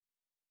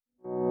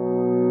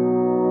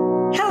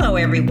Hello,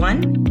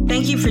 everyone.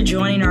 Thank you for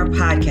joining our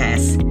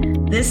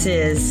podcast. This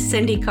is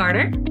Cindy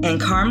Carter and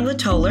Carmela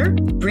Toller,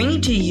 bringing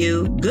to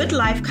you good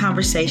life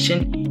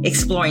conversation,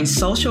 exploring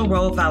social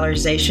role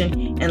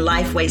valorization and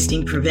life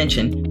wasting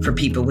prevention for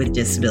people with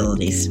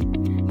disabilities.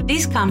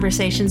 These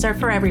conversations are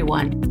for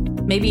everyone.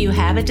 Maybe you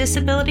have a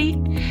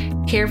disability,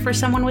 care for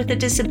someone with a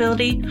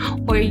disability,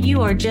 or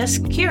you are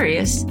just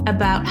curious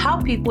about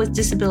how people with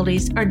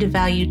disabilities are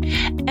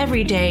devalued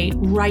every day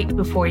right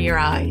before your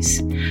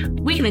eyes.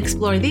 We can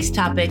explore these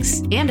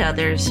topics and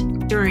others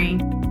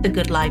during the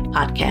Good Life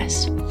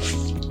Podcast.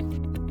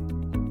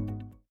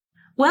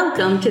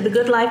 Welcome to the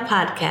Good Life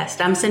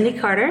Podcast. I'm Cindy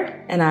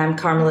Carter. And I'm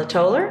Carmela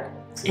Toller.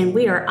 And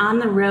we are on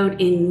the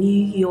road in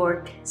New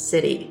York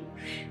City.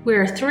 We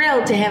are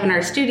thrilled to have in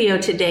our studio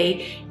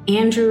today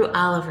Andrew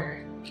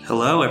Oliver.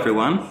 Hello,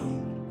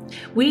 everyone.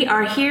 We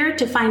are here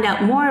to find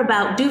out more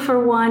about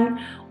DoForOne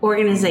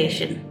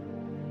organization.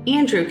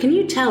 Andrew, can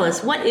you tell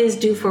us what is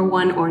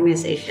DoForOne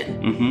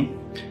organization?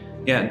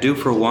 Yeah,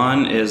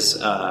 DoForOne is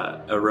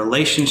a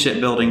relationship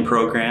building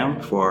program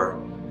for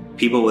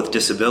people with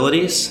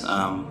disabilities.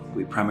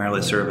 We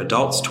primarily serve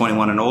adults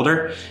 21 and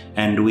older,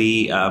 and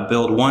we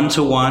build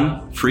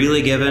one-to-one,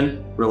 freely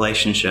given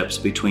relationships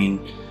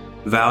between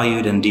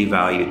valued and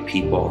devalued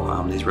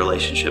people. These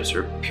relationships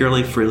are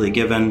purely freely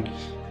given,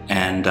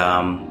 and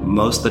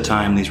most of the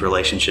time these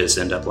relationships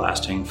end up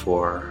lasting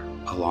for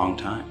a long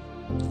time.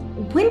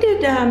 When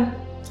did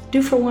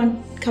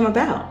DoForOne come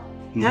about?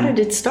 How did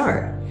it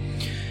start?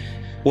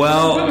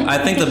 Well,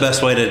 I think the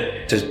best way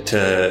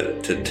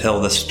to tell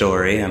the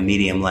story, a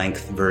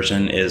medium-length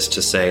version, is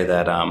to say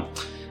that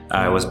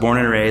I was born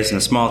and raised in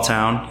a small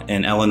town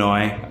in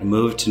Illinois. I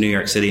moved to New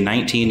York City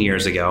 19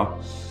 years ago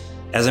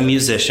as a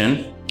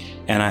musician.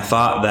 And I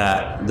thought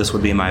that this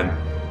would be my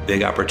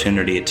big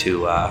opportunity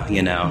to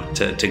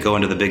go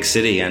into the big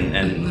city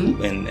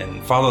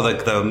and follow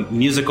the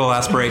musical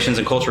aspirations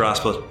and cultural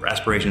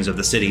aspirations of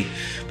the city.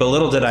 But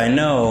little did I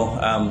know,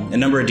 a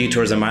number of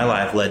detours in my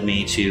life led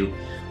me to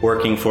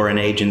working for an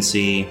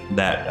agency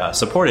that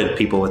supported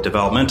people with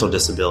developmental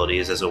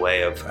disabilities as a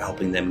way of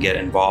helping them get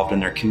involved in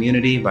their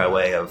community by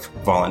way of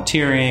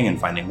volunteering and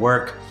finding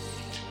work.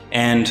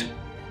 And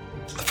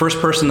the first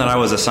person that I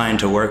was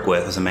assigned to work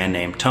with was a man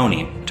named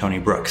Tony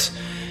Brooks.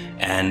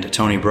 And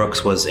Tony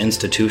Brooks was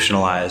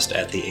institutionalized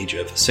at the age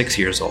of 6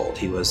 years old.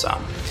 He was,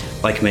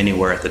 like many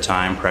were at the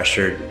time,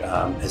 pressured.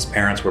 His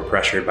parents were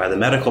pressured by the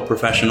medical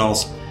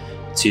professionals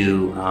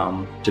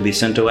to be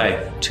sent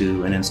away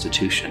to an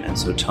institution. And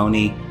so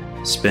Tony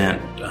spent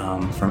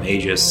from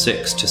ages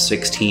 6 to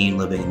 16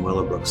 living in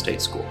Willowbrook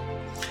State School.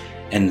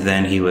 And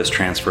then he was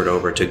transferred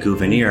over to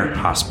Gouverneur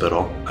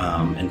Hospital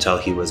until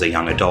he was a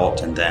young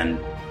adult, and then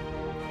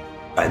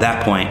by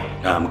that point,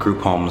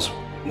 group homes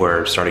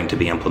were starting to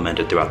be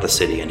implemented throughout the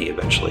city, and he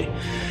eventually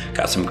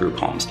got some group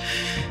homes.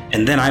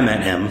 And then I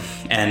met him,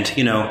 and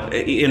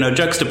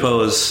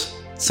juxtapose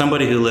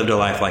somebody who lived a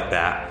life like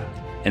that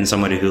and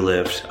somebody who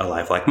lived a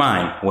life like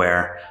mine,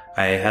 where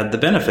I had the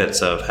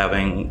benefits of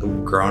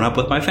having grown up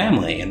with my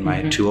family and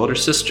my two older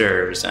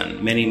sisters,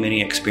 and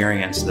many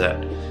experiences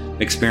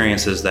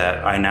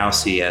that I now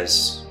see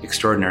as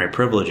extraordinary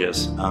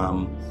privileges.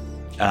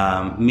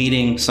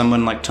 Meeting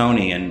someone like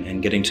Tony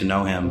and getting to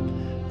know him,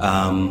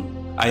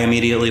 I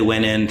immediately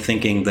went in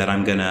thinking that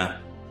I'm gonna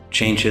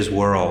change his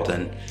world.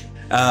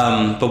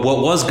 But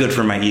what was good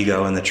for my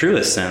ego in the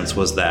truest sense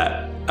was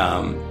that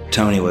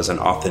Tony was an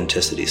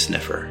authenticity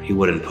sniffer. He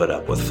wouldn't put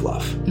up with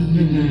fluff.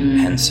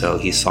 And so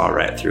he saw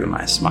right through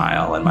my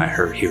smile and my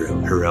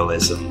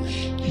heroism.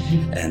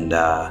 And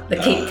the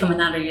cape coming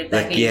out of your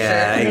thigh.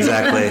 Yeah,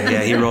 exactly.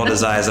 Yeah, he rolled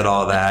his eyes at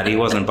all that. He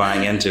wasn't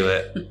buying into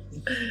it.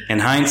 In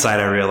hindsight,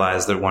 I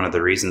realized that one of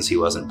the reasons he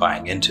wasn't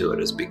buying into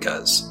it is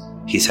because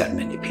he's had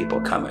many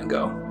people come and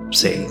go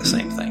saying the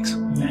same things,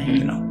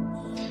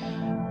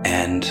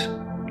 and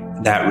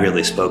that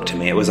really spoke to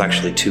me. It was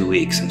actually 2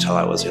 weeks until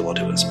I was able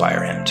to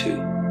inspire him to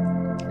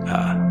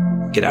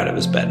get out of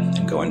his bed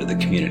and go into the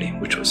community,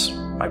 which was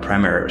my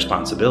primary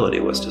responsibility,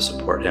 was to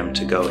support him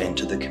to go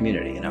into the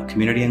community,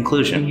 community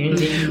inclusion.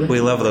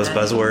 We love those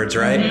buzzwords,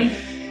 right?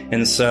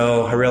 And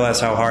so I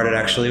realized how hard it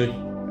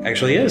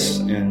actually is.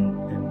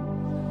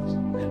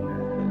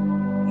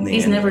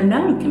 He's never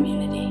known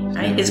community,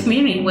 right? His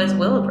community was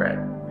Willowbrook,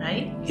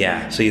 right?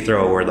 Yeah. So you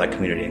throw a word like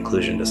community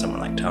inclusion to someone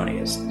like Tony,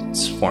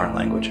 it's foreign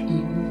language.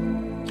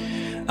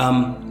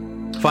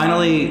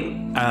 Finally,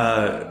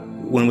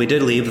 when we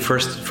did leave, the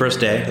first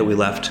day that we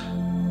left,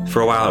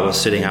 for a while I was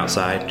sitting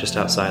outside, just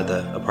outside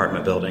the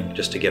apartment building,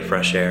 just to get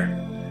fresh air.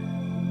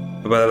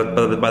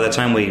 But by the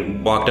time we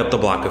walked up the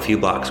block, a few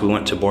blocks, we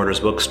went to Borders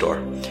Bookstore.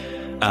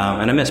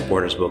 And I miss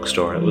Borders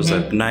Bookstore. It was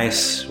a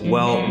nice,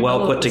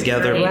 well put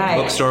together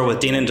bookstore with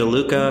Dean and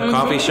DeLuca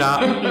coffee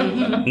shop.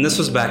 And this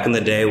was back in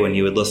the day when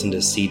you would listen to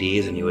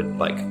CDs and you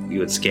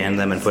would scan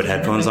them and put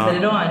headphones on. Put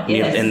it on.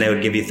 Yes. And they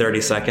would give you 30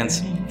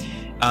 seconds.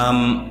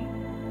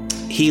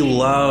 He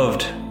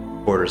loved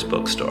Borders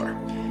Bookstore.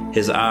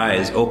 his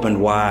eyes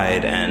opened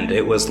wide, and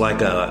it was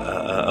like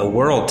a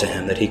world to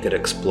him that he could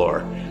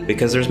explore,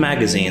 because there's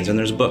magazines and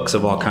there's books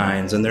of all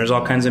kinds, and there's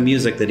all kinds of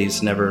music that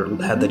he's never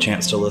had the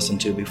chance to listen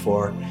to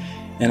before.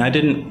 And I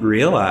didn't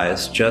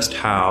realize just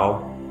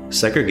how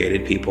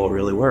segregated people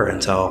really were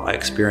until I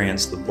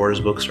experienced the Borders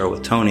Bookstore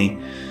with Tony.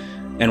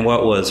 And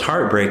what was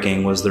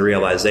heartbreaking was the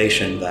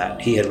realization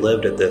that he had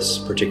lived at this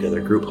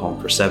particular group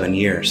home for 7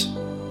 years,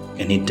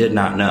 and he did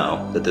not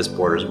know that this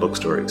Borders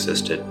Bookstore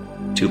existed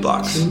 2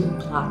 blocks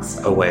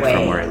away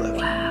from where he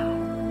lived.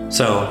 Wow.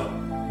 So,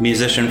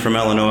 musician from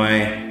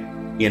Illinois,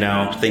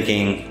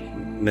 thinking,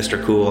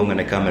 Mr. Cool, I'm going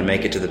to come and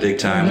make it to the big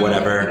time,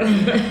 whatever.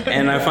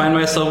 And I find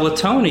myself with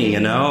Tony,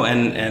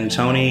 and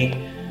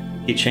Tony,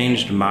 he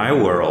changed my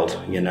world,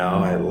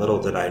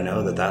 Little did I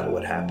know that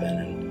would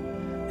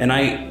happen. And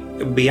I,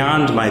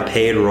 beyond my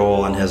paid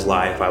role in his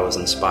life, I was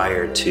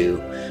inspired to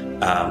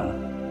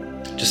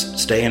just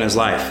stay in his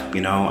life.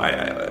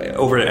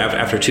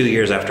 After 2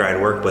 years after I'd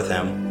worked with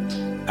him,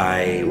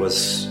 I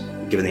was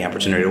given the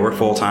opportunity to work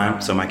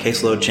full-time, so my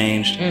caseload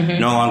changed.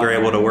 No longer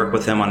able to work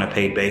with him on a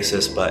paid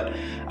basis, but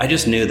I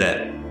just knew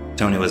that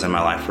Tony was in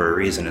my life for a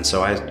reason, and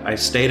so I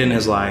stayed in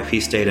his life, he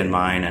stayed in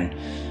mine, and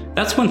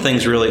that's when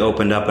things really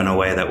opened up in a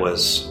way that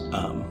was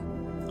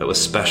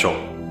special.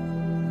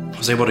 I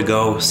was able to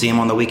go see him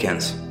on the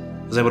weekends.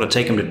 I was able to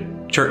take him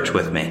to church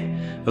with me.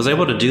 I was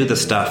able to do the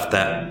stuff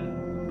that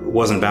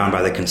wasn't bound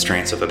by the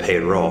constraints of a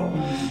paid role.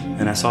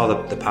 And I saw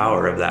the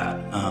power of that.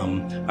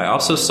 I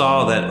also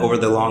saw that over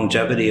the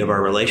longevity of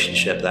our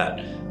relationship,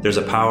 that there's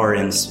a power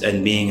in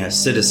being a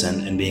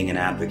citizen and being an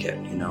advocate,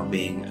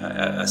 being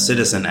a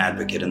citizen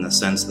advocate, in the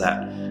sense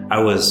that I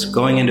was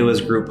going into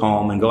his group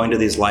home and going to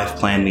these life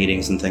plan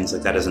meetings and things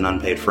like that as an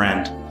unpaid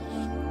friend.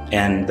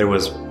 And there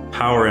was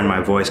power in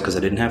my voice because I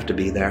didn't have to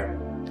be there.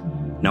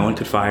 No one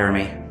could fire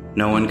me.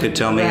 No one could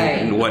tell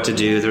me what to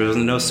do. There was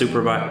no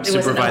supervisor. It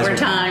was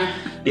overtime.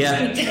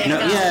 There was no,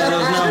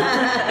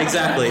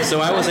 exactly.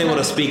 So I was able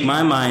to speak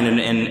my mind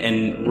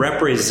and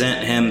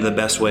represent him the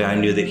best way I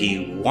knew that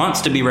he wants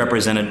to be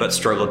represented, but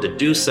struggled to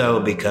do so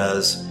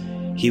because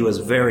he was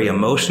very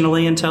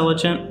emotionally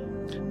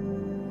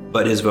intelligent,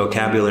 but his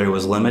vocabulary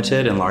was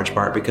limited in large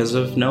part because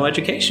of no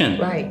education.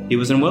 Right. He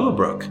was in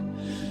Willowbrook.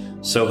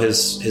 So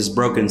his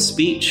broken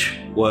speech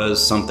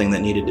was something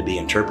that needed to be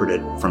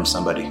interpreted from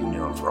somebody who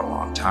knew him for a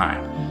long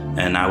time.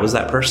 And I was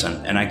that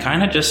person. And I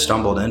kind of just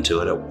stumbled into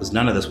it.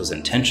 None of this was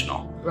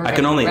intentional. Right, I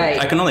can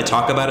only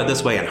talk about it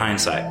this way in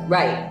hindsight.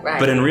 Right.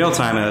 But in real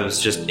time, it was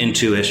just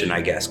intuition,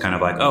 I guess. Kind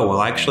of like, oh,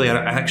 well, actually,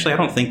 I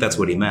don't think that's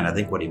what he meant. I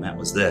think what he meant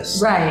was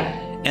this. Right.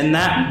 And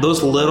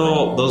those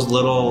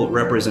little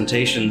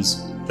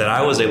representations that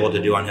I was able to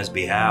do on his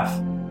behalf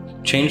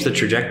changed the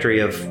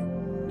trajectory of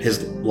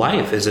his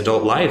life, his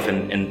adult life,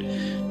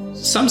 in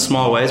some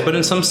small ways, but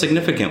in some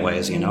significant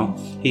ways,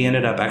 He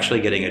ended up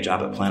actually getting a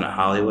job at Planet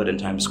Hollywood in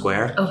Times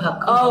Square. Oh, how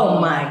cool. Oh,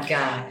 my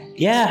God.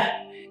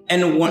 Yeah.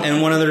 And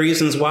one of the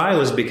reasons why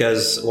was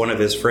because one of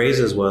his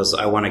phrases was,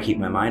 I want to keep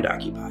my mind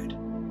occupied.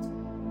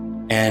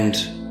 And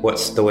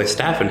the way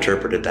staff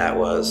interpreted that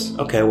was,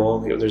 okay, well,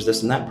 there's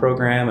this and that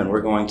program, and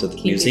we're going to the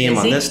museum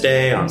on this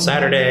day, on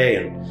Saturday,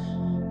 and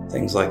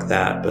things like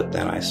that. But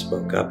then I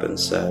spoke up and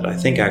said, I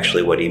think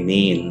actually what he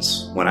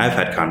means, when I've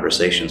had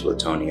conversations with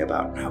Tony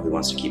about how he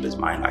wants to keep his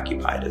mind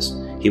occupied, is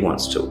he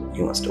wants to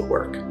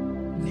work.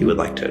 He would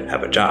like to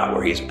have a job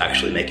where he's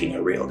actually making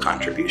a real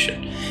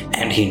contribution.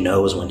 And he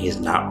knows when he's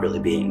not really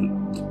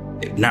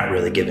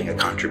giving a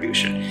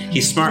contribution.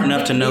 He's smart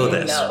enough to know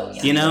this.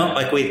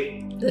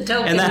 The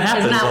token and that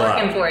happens is not a lot.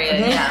 working for you.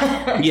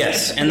 Yeah.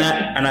 Yes, and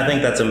I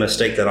think that's a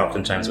mistake that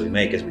oftentimes we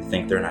make, is we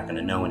think they're not going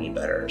to know any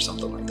better or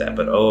something like that.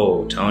 But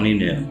Tony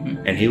knew,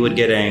 and he would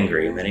get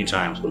angry many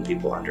times when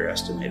people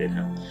underestimated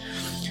him.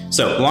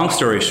 So, long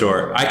story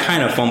short, I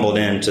kind of fumbled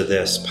into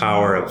this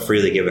power of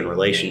freely given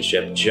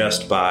relationship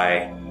just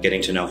by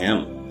getting to know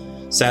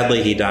him.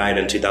 Sadly, he died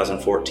in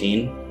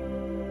 2014,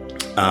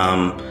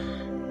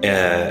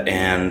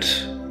 and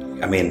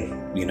I mean,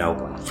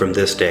 from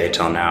this day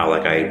till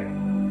now,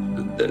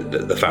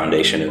 the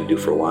foundation of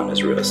DoForOne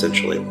is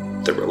essentially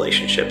the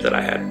relationship that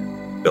I had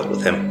built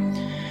with him.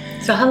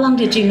 So how long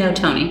did you know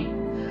Tony?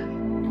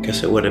 I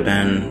guess it would have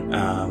been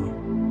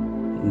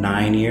 9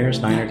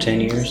 or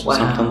 10 years,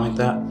 something like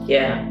that.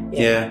 Yeah.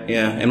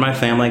 And my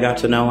family got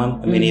to know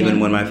him. I mean,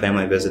 even when my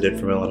family visited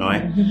from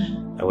Illinois,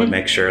 I would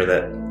make sure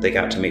that they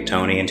got to meet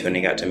Tony and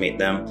Tony got to meet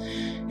them,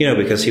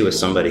 because he was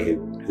somebody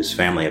whose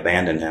family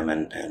abandoned him.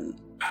 And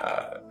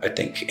I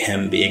think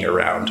him being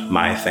around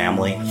my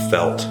family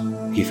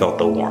he felt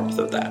the warmth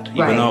of that.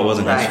 Even though it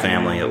wasn't his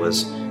family, it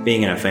was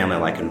being in a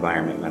family-like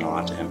environment meant a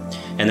lot to him.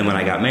 And then when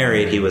I got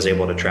married, he was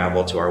able to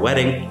travel to our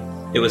wedding.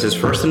 It was his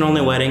first and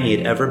only wedding he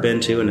had ever been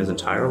to in his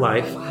entire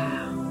life.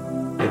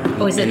 Wow.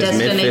 Was it a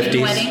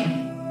destination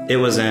wedding? It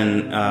was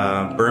in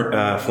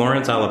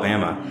Florence,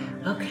 Alabama.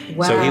 Okay.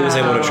 Wow. So he was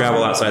able to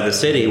travel outside the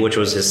city, which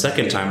was his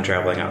second time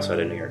traveling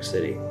outside of New York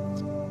City.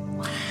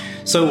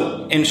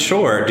 So, in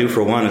short,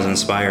 DoForOne is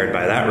inspired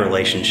by that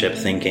relationship,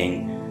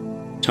 thinking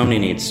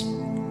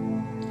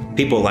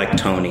people like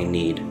Tony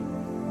need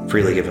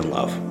freely given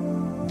love.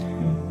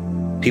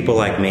 People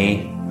like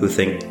me who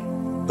think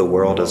the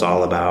world is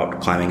all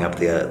about climbing up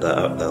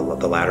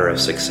the ladder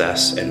of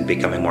success and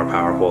becoming more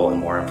powerful and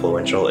more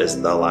influential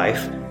is the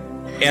life.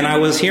 And I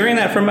was hearing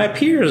that from my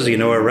peers,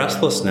 a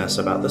restlessness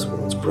about this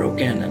world's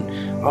broken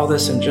and all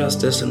this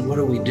injustice and what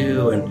do we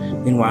do?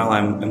 And meanwhile,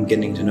 I'm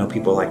getting to know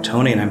people like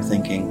Tony and I'm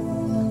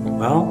thinking,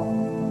 well,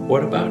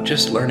 what about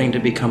just learning to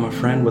become a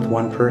friend with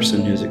one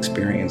person who's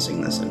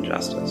experiencing this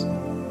injustice?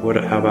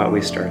 How about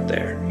we start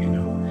there,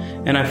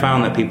 And I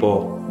found that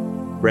people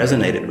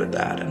resonated with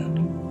that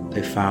and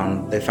they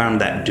found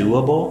that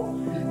doable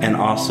and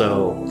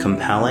also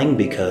compelling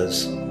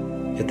because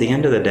at the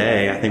end of the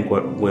day, I think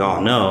what we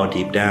all know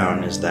deep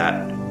down is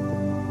that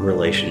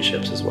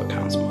relationships is what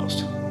counts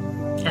most.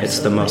 Absolutely. It's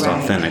the most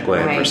authentic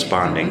way of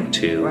responding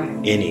to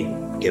any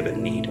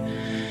given need.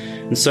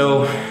 And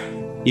so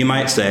you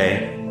might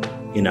say,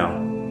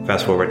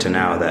 fast forward to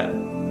now that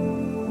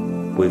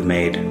we've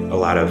made a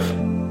lot of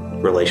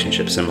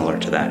relationships similar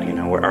to that,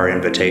 where our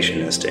invitation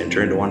is to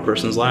enter into one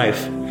person's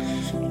life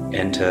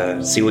and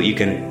to see what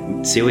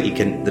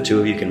the two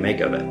of you can make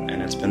of it.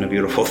 And it's been a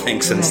beautiful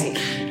thing since.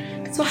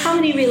 So how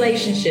many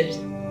relationships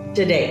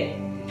today?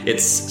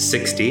 It's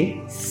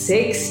 60.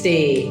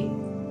 60.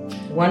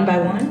 One by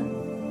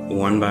one?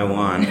 One by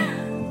one.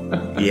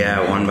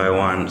 Yeah, one by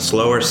one.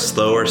 Slower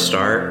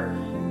start,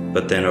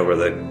 but then over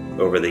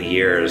the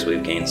years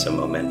we've gained some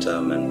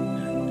momentum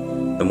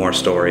and the more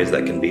stories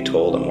that can be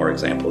told and more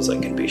examples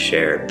that can be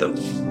shared, the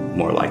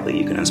more likely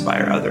you can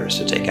inspire others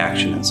to take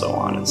action and so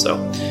on. And so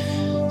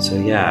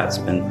yeah, it's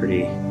been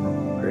pretty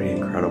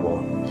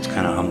incredible. It's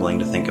kind of humbling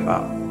to think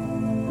about.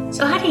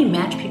 So how do you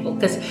match people?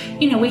 Because,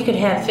 we could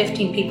have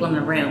 15 people in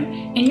the room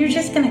and you're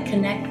just going to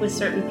connect with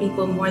certain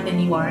people more than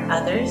you are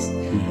others.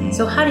 Mm-hmm.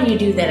 So how do you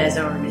do that as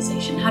an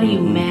organization? How do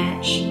you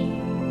match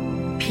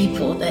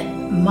people that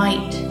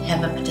might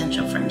have a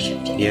potential friendship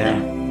together?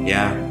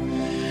 Yeah.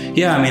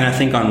 I mean, I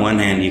think on one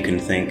hand you can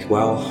think,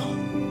 well,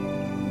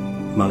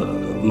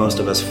 most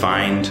of us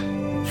find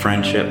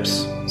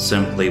friendships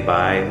simply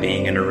by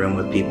being in a room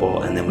with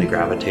people and then we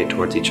gravitate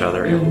towards each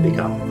other and we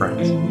become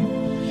friends.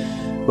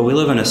 Mm-hmm. But we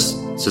live in a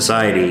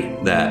society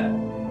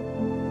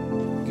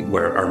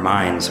where our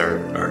minds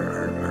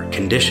are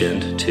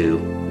conditioned to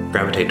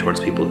gravitate towards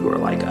people who are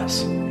like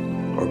us,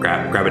 or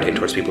gravitate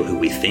towards people who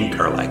we think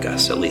are like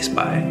us, at least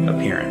by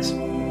appearance.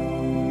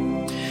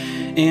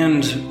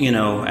 And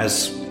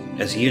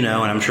as you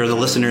know, and I'm sure the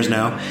listeners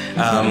know,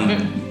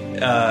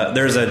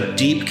 there's a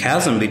deep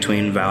chasm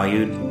between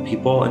valued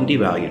people and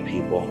devalued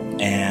people,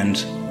 and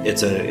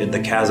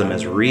the chasm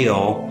is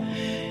real.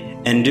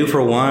 And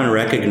DoForOne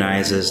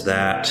recognizes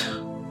that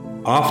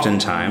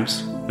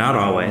oftentimes, not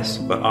always,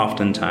 but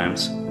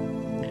oftentimes,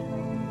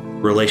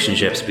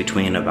 relationships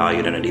between a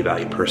valued and a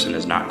devalued person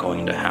is not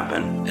going to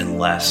happen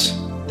unless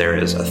there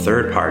is a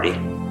third party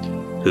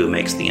who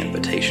makes the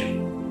invitation.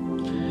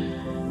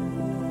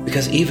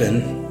 Because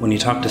even when you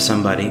talk to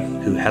somebody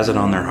who has it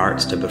on their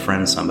hearts to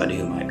befriend somebody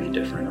who might be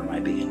different or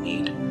might be in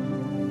need,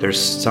 there's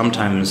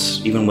sometimes,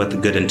 even with the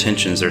good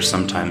intentions, there's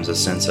sometimes a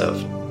sense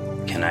of,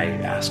 can I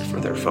ask for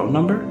their phone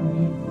number?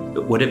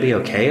 Would it be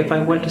okay if I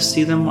went to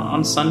see them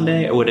on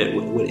Sunday? Or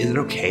is it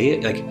okay?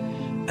 Like,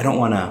 I don't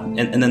want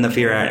to. And then the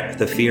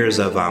fears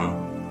of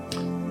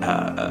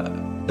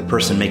the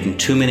person making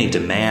too many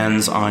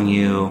demands on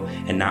you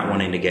and not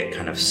wanting to get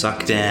kind of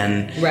sucked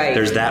in. Right.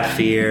 There's that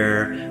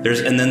fear.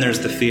 And then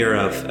there's the fear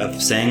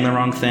of saying the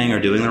wrong thing or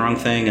doing the wrong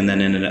thing, and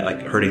then ended up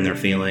like hurting their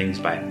feelings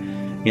by,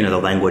 the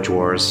language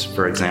wars,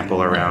 for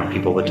example, around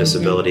people with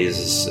disabilities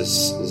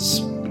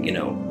is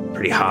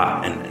pretty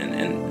hot, and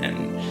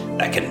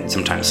that can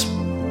sometimes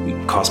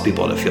cause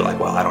people to feel like,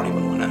 well, I don't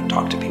even want to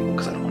talk to people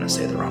because I don't want to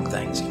say the wrong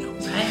things,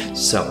 Right.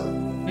 So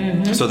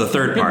the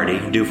third party,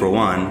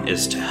 DoForOne,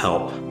 is to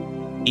help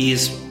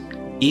ease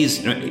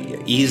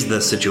the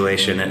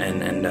situation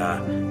and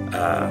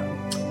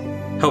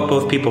help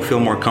both people feel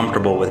more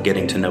comfortable with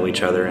getting to know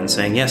each other and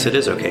saying, yes, it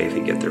is okay if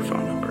you get their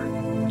phone number,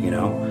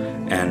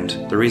 And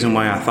the reason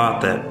why I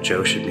thought that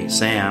Joe should meet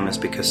Sam is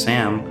because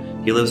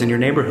Sam, he lives in your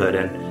neighborhood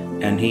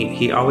and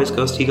he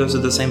goes to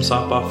the same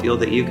softball field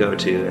that you go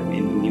to. I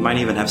mean, you might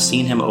even have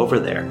seen him over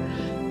there.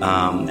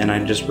 And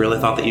I just really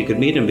thought that you could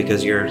meet him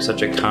because you're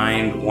such a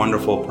kind,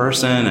 wonderful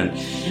person,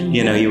 and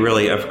you're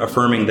really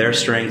affirming their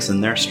strengths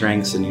and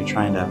you're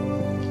trying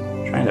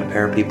to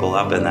pair people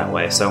up in that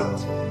way. So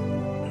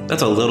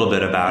that's a little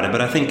bit about it.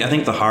 But I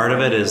think the heart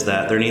of it is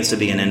that there needs to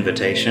be an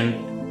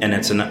invitation, and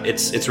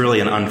it's really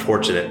an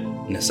unfortunate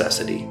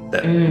necessity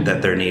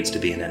that there needs to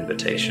be an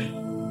invitation.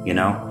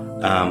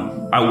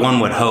 One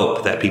would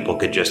hope that people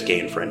could just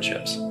gain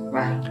friendships.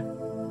 Right.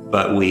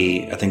 But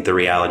I think the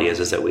reality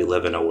is that we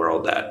live in a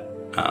world that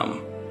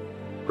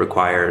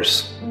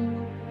requires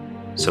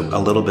a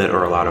little bit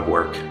or a lot of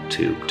work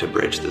to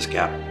bridge this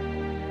gap.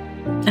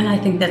 And I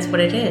think that's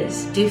what it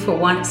is.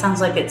 DoForOne, it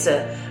sounds like it's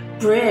a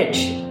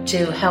bridge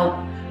to help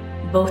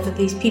both of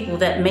these people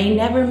that may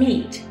never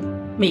meet.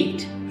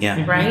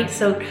 Yeah. Right?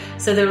 So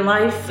their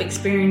life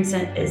experience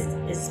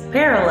is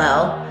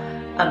parallel,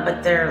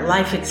 but their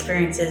life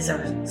experiences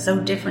are so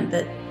different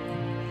that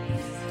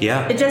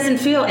it doesn't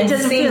feel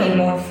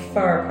more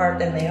far apart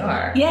than they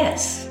are.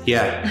 Yes.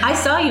 Yeah. I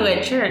saw you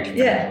at church.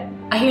 Yeah.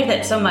 I hear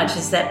that so much,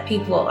 is that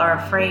people are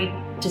afraid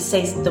to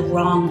say the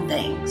wrong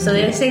thing. So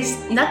they say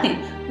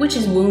nothing, which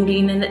is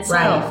wounding in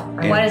itself.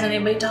 Right. Why isn't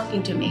anybody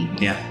talking to me?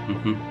 Yeah.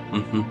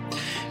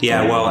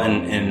 Yeah. Well,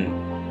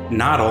 and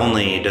not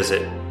only does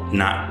it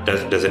not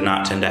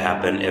tend to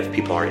happen if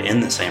people are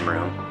in the same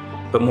room,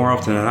 but more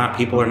often than not,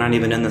 people are not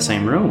even in the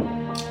same room.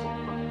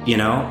 You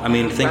know, I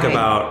mean, think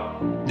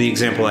about the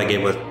example I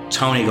gave with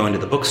Tony going to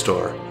the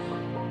bookstore.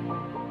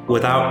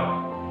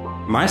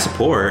 Without my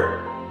support,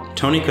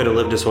 Tony could have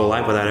lived his whole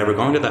life without ever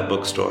going to that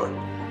bookstore.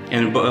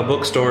 And a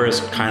bookstore is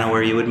kind of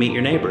where you would meet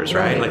your neighbors,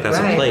 right? Like that's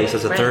a place,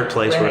 that's a third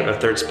place, a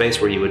third space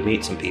where you would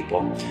meet some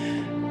people.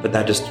 But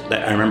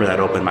I remember that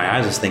opened my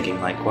eyes, as thinking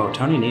like, wow,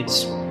 Tony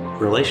needs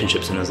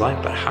relationships in his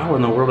life, but how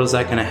in the world is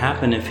that going to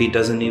happen if he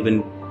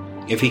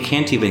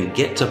can't even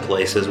get to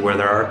places where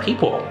there are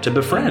people to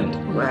befriend?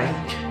 Right.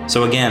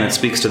 So again, it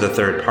speaks to the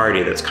third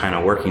party that's kind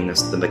of working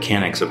the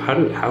mechanics of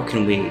how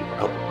can we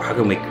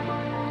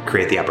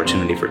create the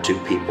opportunity for two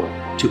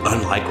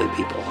unlikely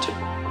people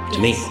to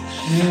meet.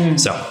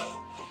 So,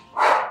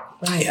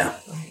 yeah.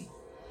 Right.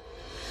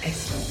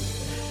 Excellent.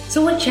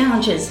 So what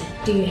challenges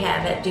do you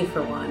have at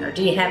DoForOne, or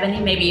do you have any?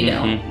 Maybe you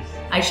don't.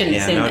 I shouldn't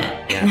assume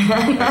that.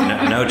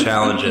 Yeah. No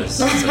challenges.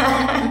 So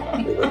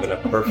we live in a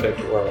perfect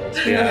world.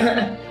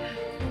 Yeah.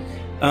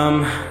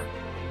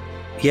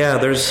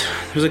 There's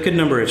a good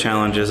number of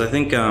challenges. I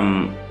think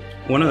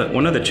one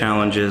of the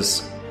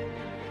challenges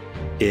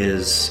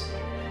is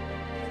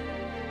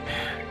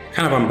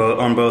kind of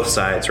on both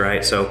sides,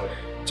 right? So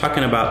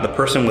talking about the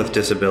person with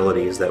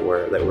disabilities that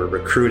we're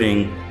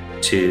recruiting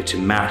to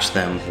match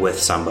them with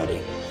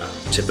somebody,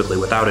 typically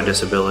without a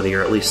disability,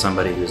 or at least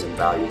somebody who's in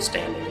valued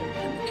standing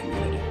in the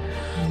community.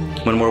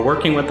 When we're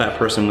working with that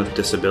person with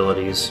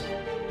disabilities,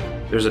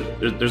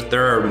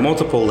 there are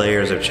multiple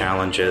layers of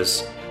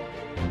challenges,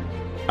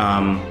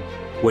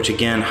 which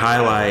again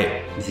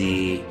highlight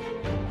the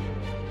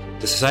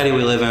society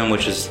we live in,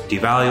 which is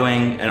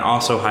devaluing, and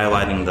also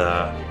highlighting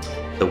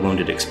the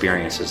wounded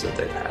experiences that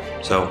they've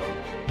had. So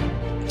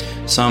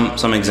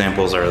some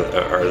examples are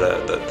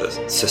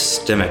the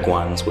systemic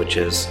ones, which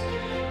is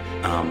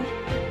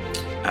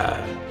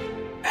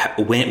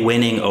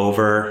winning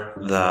over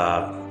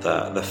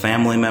the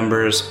family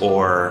members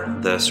or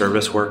the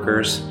service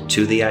workers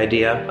to the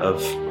idea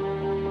of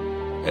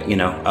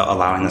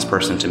allowing this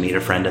person to meet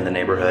a friend in the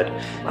neighborhood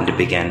and to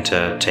begin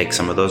to take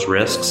some of those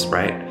risks,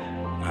 right?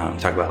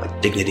 Talk about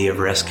like dignity of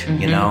risk,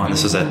 and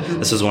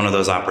this is one of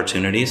those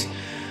opportunities.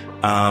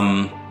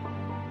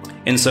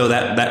 And so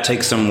that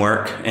takes some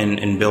work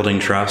in building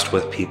trust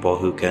with people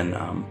who can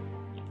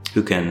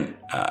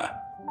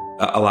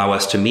allow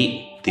us to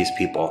meet these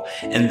people.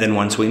 And then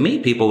once we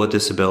meet people with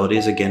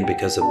disabilities, again,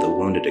 because of the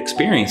wounded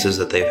experiences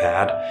that they've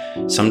had,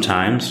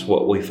 sometimes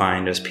what we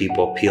find is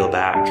people peel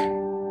back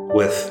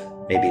with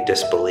maybe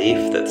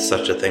disbelief that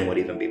such a thing would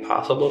even be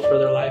possible for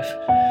their life,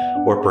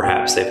 or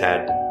perhaps they've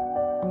had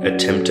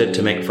attempted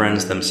to make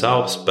friends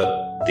themselves,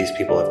 but these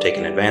people have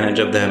taken advantage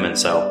of them, and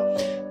so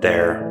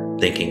they're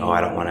thinking, I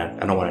don't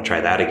want to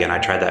try that again. I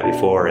tried that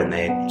before and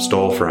they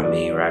stole from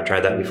me, or I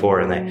tried that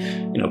before and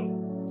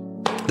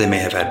they may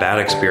have had bad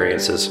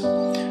experiences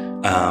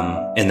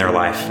in their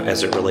life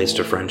as it relates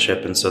to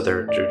friendship, and so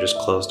they're just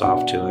closed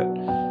off to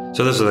it.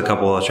 So this is a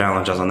couple of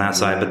challenges on that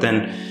side. But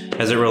then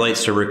as it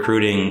relates to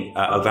recruiting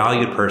a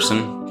valued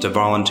person to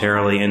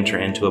voluntarily enter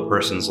into a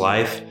person's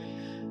life,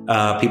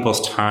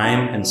 people's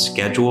time and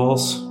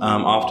schedules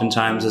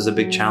oftentimes is a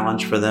big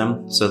challenge for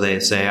them. So they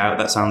say,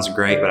 that sounds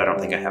great, but I don't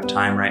think I have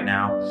time right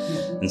now.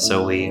 And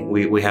so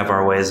we have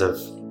our ways of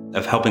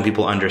helping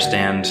people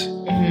understand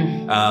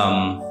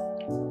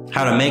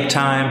how to make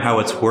time, how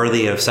it's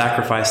worthy of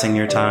sacrificing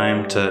your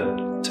time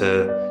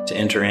to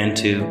enter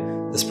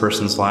into this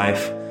person's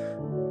life.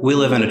 We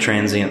live in a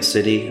transient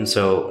city, and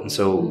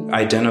so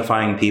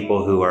identifying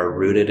people who are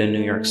rooted in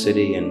New York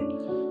City, and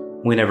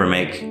we never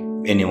make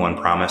anyone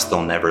promise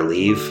they'll never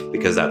leave,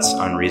 because that's an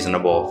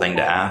unreasonable thing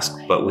to ask.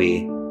 But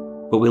we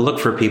look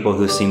for people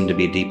who seem to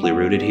be deeply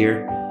rooted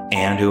here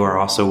and who are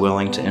also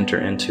willing to enter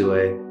into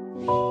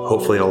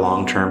hopefully a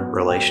long-term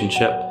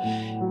relationship.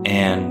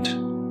 And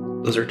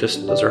those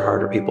are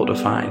harder people to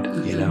find,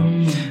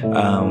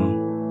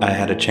 I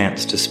had a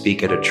chance to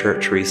speak at a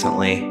church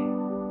recently,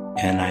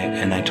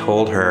 and I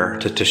told her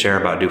to share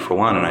about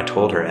DoForOne, and I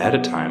told her ahead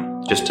of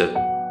time just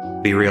to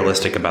be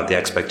realistic about the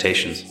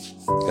expectations.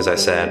 As I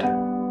said,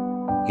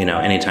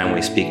 anytime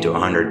we speak to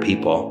 100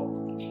 people,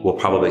 we'll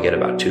probably get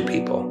about 2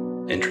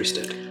 people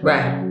interested.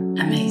 Right.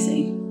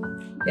 Amazing.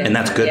 Yeah. And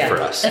that's good for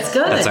us. That's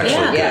good. That's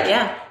actually good.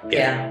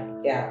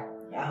 Yeah.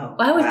 Well,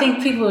 I would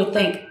think people would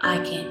think, I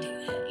can't do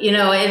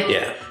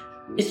that.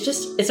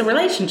 It's a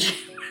relationship.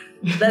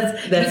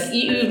 That's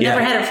you've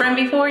never had a friend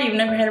before. You've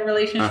never had a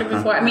relationship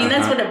before. I mean,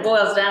 that's what it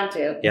boils down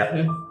to.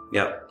 Yeah.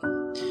 Yep.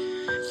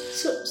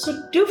 So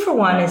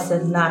DoForOne is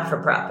a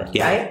not-for-profit,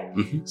 right?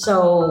 Mm-hmm.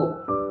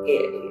 So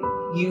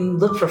you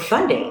look for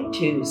funding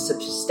to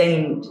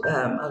sustain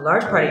a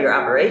large part of your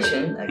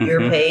operation.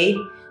 You're paid.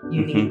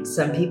 You need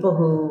some people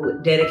who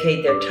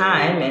dedicate their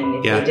time,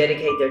 and if they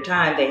dedicate their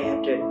time, they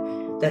have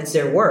to. That's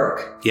their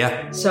work.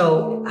 Yeah.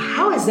 So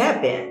how has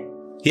that been?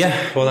 Yeah.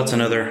 Well, that's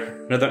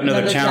another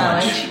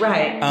challenge.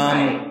 Right.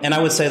 Right. And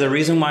I would say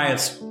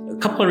a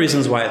couple of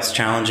reasons why it's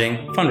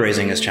challenging.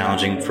 Fundraising is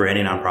challenging for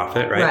any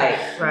nonprofit,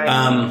 right? Right.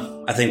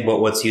 I think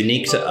what's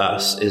unique to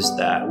us is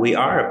that we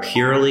are a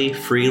purely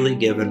freely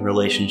given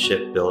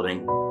relationship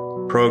building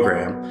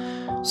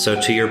program. So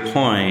to your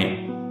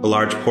point, a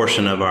large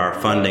portion of our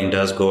funding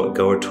does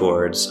go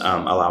towards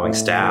allowing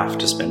staff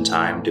to spend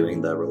time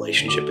doing the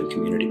relationship and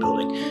community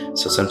building.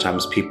 So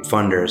sometimes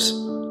funders,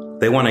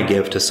 they want to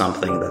give to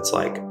something that's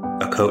like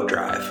a coat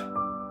drive,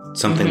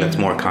 something that's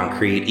more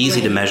concrete,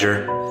 easy to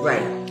measure.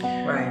 Right.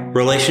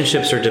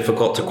 Relationships are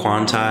difficult to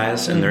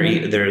quantize, and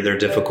they're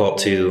difficult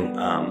to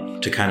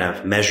kind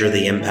of measure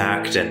the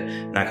impact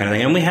and that kind of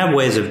thing. And we have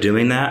ways of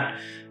doing that,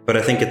 but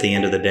I think at the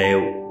end of the day,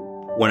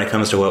 when it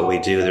comes to what we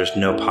do, there's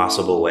no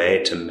possible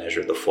way to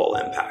measure the full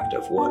impact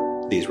of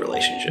what these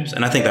relationships.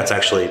 And I think that's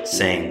actually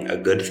saying a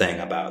good thing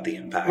about the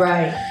impact,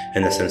 right?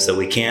 In the sense that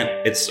we can't.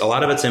 A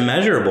lot of it's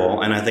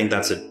immeasurable, and I think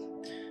it's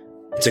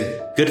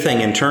a good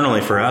thing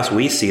internally for us.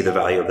 We see the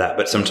value of that,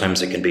 but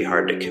sometimes it can be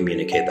hard to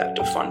communicate that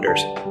to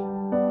funders.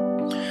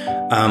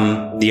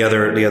 The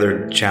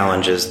other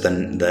challenge is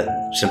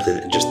simply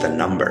just the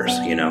numbers.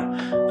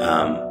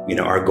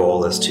 Our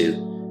goal is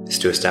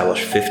to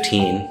establish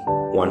 15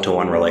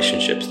 one-to-one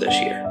relationships this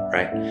year,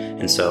 right?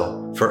 And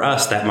so for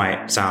us, that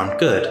might sound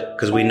good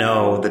because we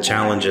know the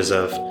challenges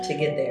of to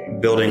get there,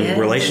 building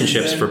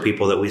relationships for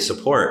people that we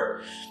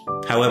support.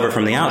 However,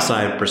 from the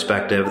outside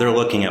perspective, they're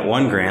looking at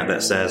one grant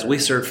that says we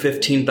serve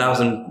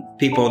 15,000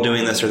 people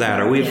doing this or that,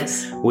 or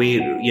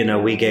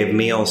we gave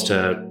meals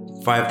to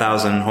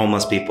 5,000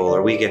 homeless people,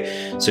 or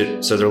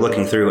so they're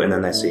looking through and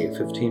then they see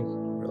 15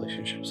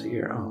 relationships a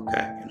year. Oh,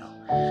 okay,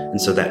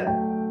 and so that.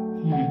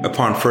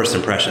 Upon first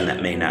impression,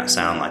 that may not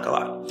sound like a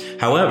lot.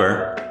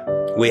 However,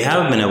 we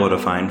have been able to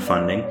find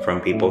funding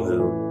from people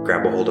who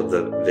grab a hold of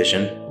the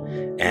vision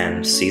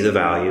and see the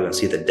value and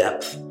see the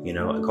depth,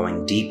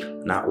 going deep,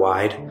 not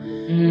wide.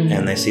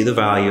 And they see the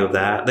value of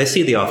that. They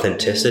see the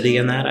authenticity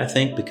in that, I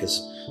think, because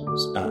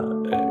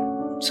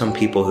some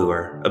people who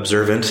are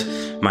observant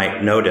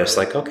might notice,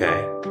 like,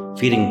 okay,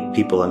 feeding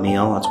people a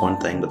meal, that's one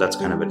thing, but that's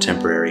kind of a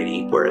temporary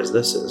need, whereas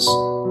this is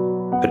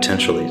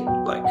potentially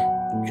like...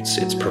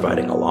 It's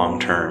providing a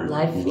long-term,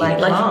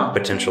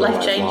 potential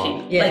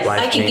life-changing. Yes.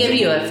 Like I can give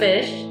you a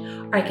fish,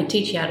 or I can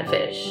teach you how to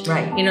fish.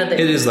 Right. It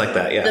is like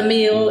that. Yeah. The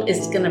meal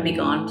is going to be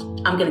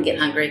gone. I'm going to get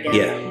hungry again.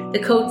 Yeah. The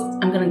coat,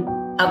 I'm going to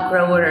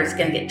outgrow it, or it's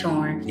going to get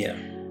torn. Yeah.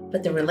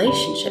 But the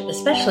relationship,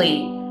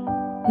 especially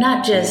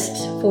not just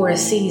for a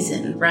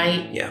season,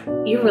 right? Yeah.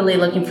 You're really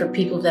looking for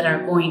people that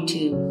are going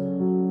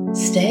to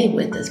stay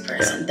with this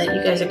person, that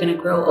you guys are going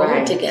to grow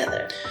old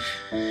together.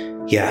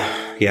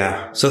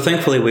 Yeah. So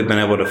thankfully, we've been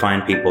able to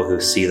find people who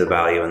see the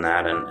value in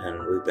that, and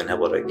we've been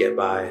able to get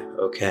by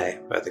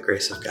the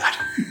grace of God.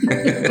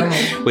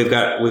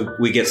 Right.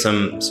 We get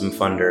some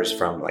funders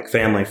from like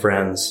family,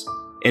 friends,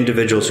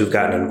 individuals who've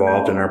gotten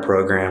involved in our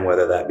program,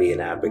 whether that be an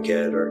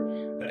advocate or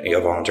a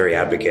voluntary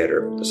advocate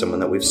or someone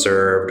that we've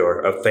served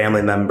or a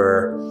family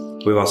member.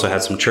 We've also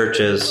had some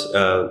churches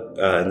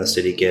in the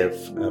city give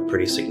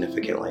pretty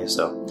significantly.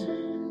 So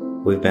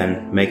we've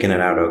been making it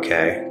out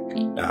okay.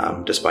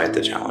 Despite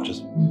the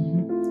challenges.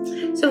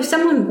 Mm-hmm. So if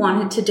someone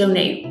wanted to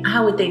donate,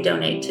 how would they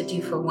donate to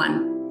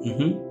DoForOne?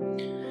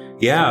 Mm-hmm.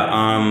 Yeah,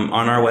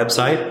 on our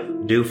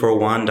website,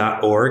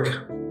 DoForOne.org.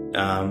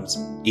 It's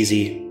an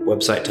easy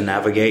website to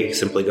navigate. You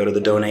simply go to the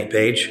donate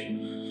page.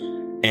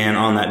 And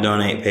on that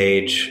donate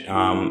page,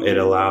 it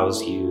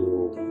allows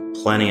you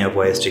plenty of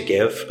ways to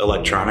give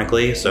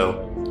electronically. So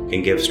you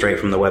can give straight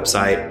from the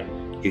website.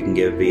 You can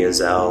give via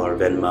Zelle or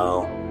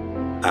Venmo.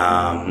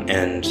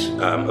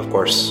 Of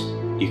course,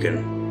 you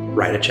can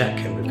write a check,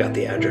 and we've got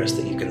the address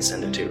that you can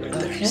send it to right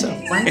there. So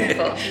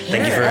wonderful.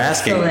 Thank you for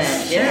asking.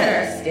 Excellent.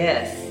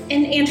 Yes.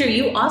 And Andrew,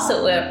 you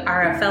also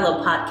are a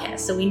fellow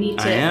podcast, so we need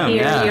to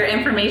hear your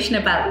information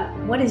about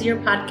what is your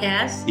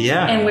podcast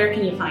and where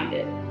can you find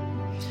it?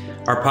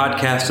 Our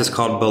podcast is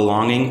called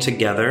Belonging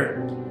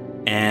Together,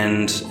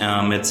 and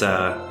it's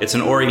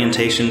an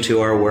orientation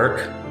to our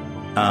work,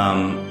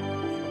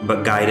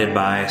 but guided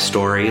by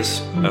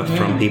stories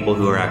from people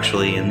who are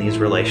actually in these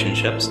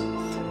relationships.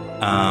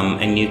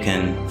 And you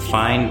can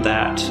find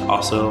that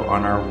also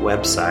on our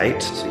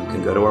website. So you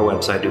can go to our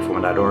website,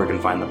 DoForOne.org,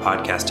 and find the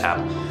podcast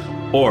tab.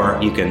 Or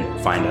you can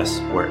find us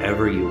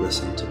wherever you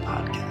listen to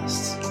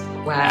podcasts.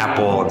 Wow.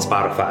 Apple and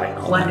Spotify and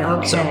all that.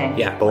 Okay.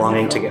 So,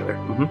 Belonging Together.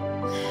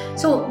 Mm-hmm.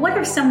 So what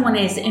if someone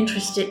is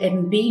interested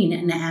in being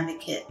an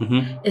advocate?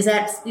 Mm-hmm. Is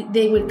that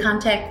they would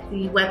contact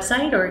the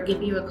website or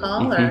give you a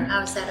call, or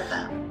how is that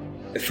about?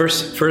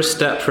 First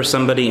step for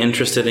somebody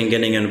interested in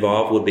getting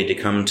involved would be to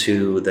come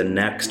to the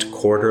next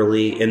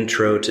quarterly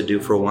Intro to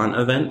DoForOne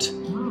event.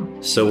 Oh.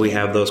 So we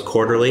have those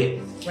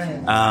quarterly.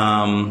 Right.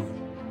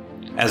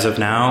 As of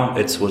now,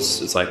 it's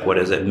like, what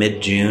is it,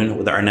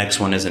 mid-June? Our next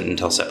one isn't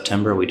until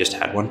September. We just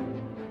had one.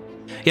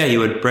 Yeah, you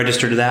would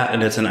register to that,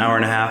 and it's an hour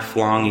and a half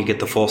long. You get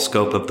the full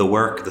scope of the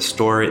work, the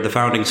story, the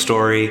founding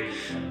story,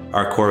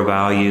 our core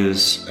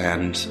values,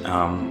 and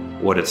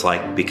what it's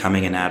like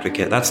becoming an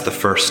advocate. That's the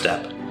first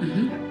step.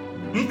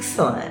 Mm-hmm.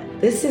 Excellent.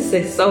 This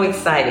is so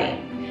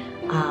exciting.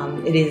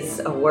 It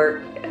is a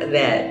work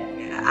that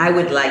I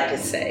would like to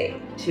say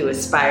to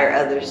aspire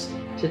others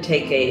to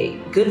take a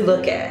good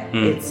look at.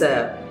 It's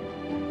a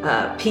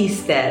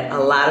piece that a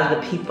lot of the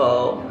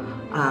people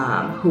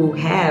who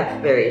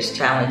have various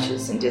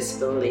challenges and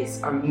disabilities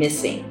are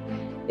missing.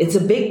 It's a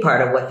big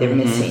part of what they're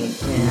missing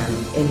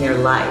in their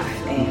life.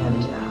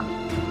 And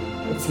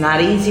it's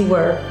not easy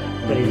work,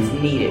 but it's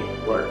needed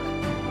work.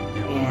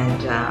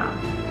 And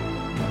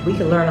we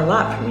can learn a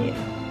lot from you.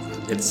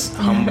 It's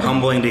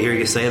humbling to hear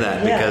you say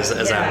that, because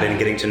as I've been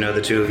getting to know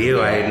the two of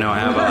you, I know I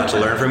have a lot to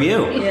learn from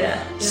you.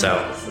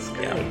 So, this is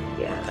great.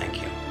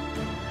 Thank you.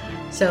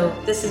 So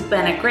this has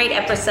been a great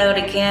episode.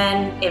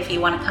 Again, if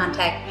you want to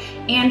contact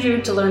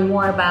Andrew to learn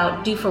more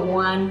about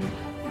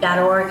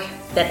DoForOne.org,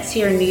 that's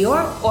here in New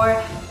York,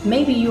 or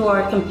maybe you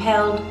are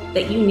compelled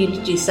that you need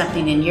to do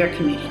something in your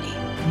community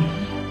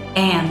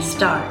and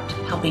start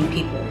helping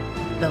people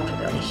build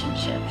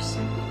relationships.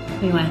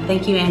 We want to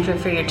thank you, Andrew,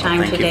 for your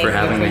time today. Thank you for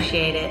having me. We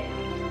appreciate it.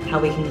 How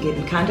we can get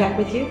in contact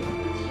with you?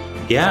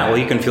 Yeah, well,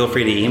 you can feel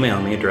free to email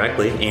me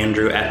directly,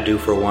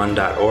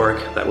 andrew@DoForOne.org.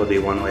 That would be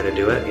one way to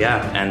do it,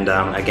 And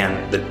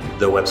again,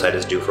 the website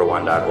is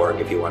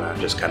DoForOne.org if you want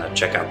to just kind of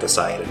check out the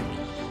site and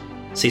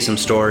see some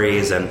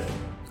stories and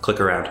click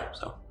around.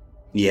 So,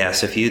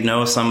 yes, if you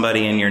know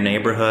somebody in your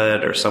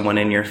neighborhood or someone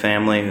in your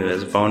family who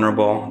is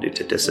vulnerable due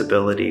to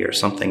disability or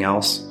something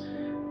else,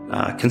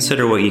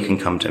 consider what you can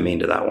come to mean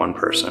to that one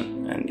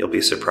person, and you'll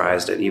be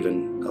surprised at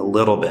even a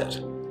little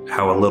bit,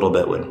 how a little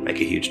bit would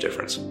make a huge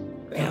difference.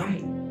 Yeah.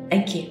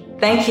 Thank you.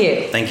 Thank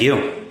you. Thank you.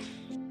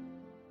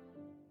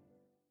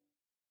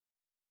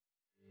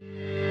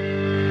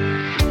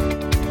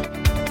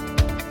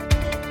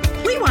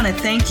 We want to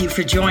thank you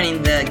for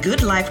joining the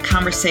Good Life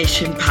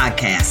Conversation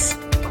podcast.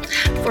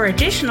 For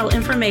additional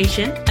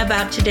information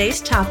about today's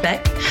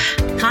topic,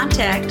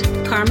 contact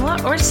Carmela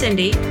or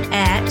Cindy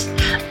at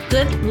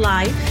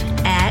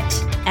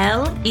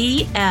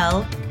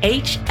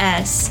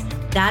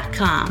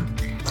goodlife@lelhs.com.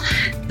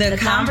 The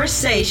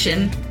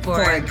conversation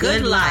for a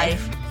good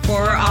life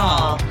for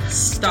all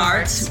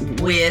starts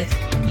with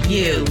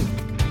you.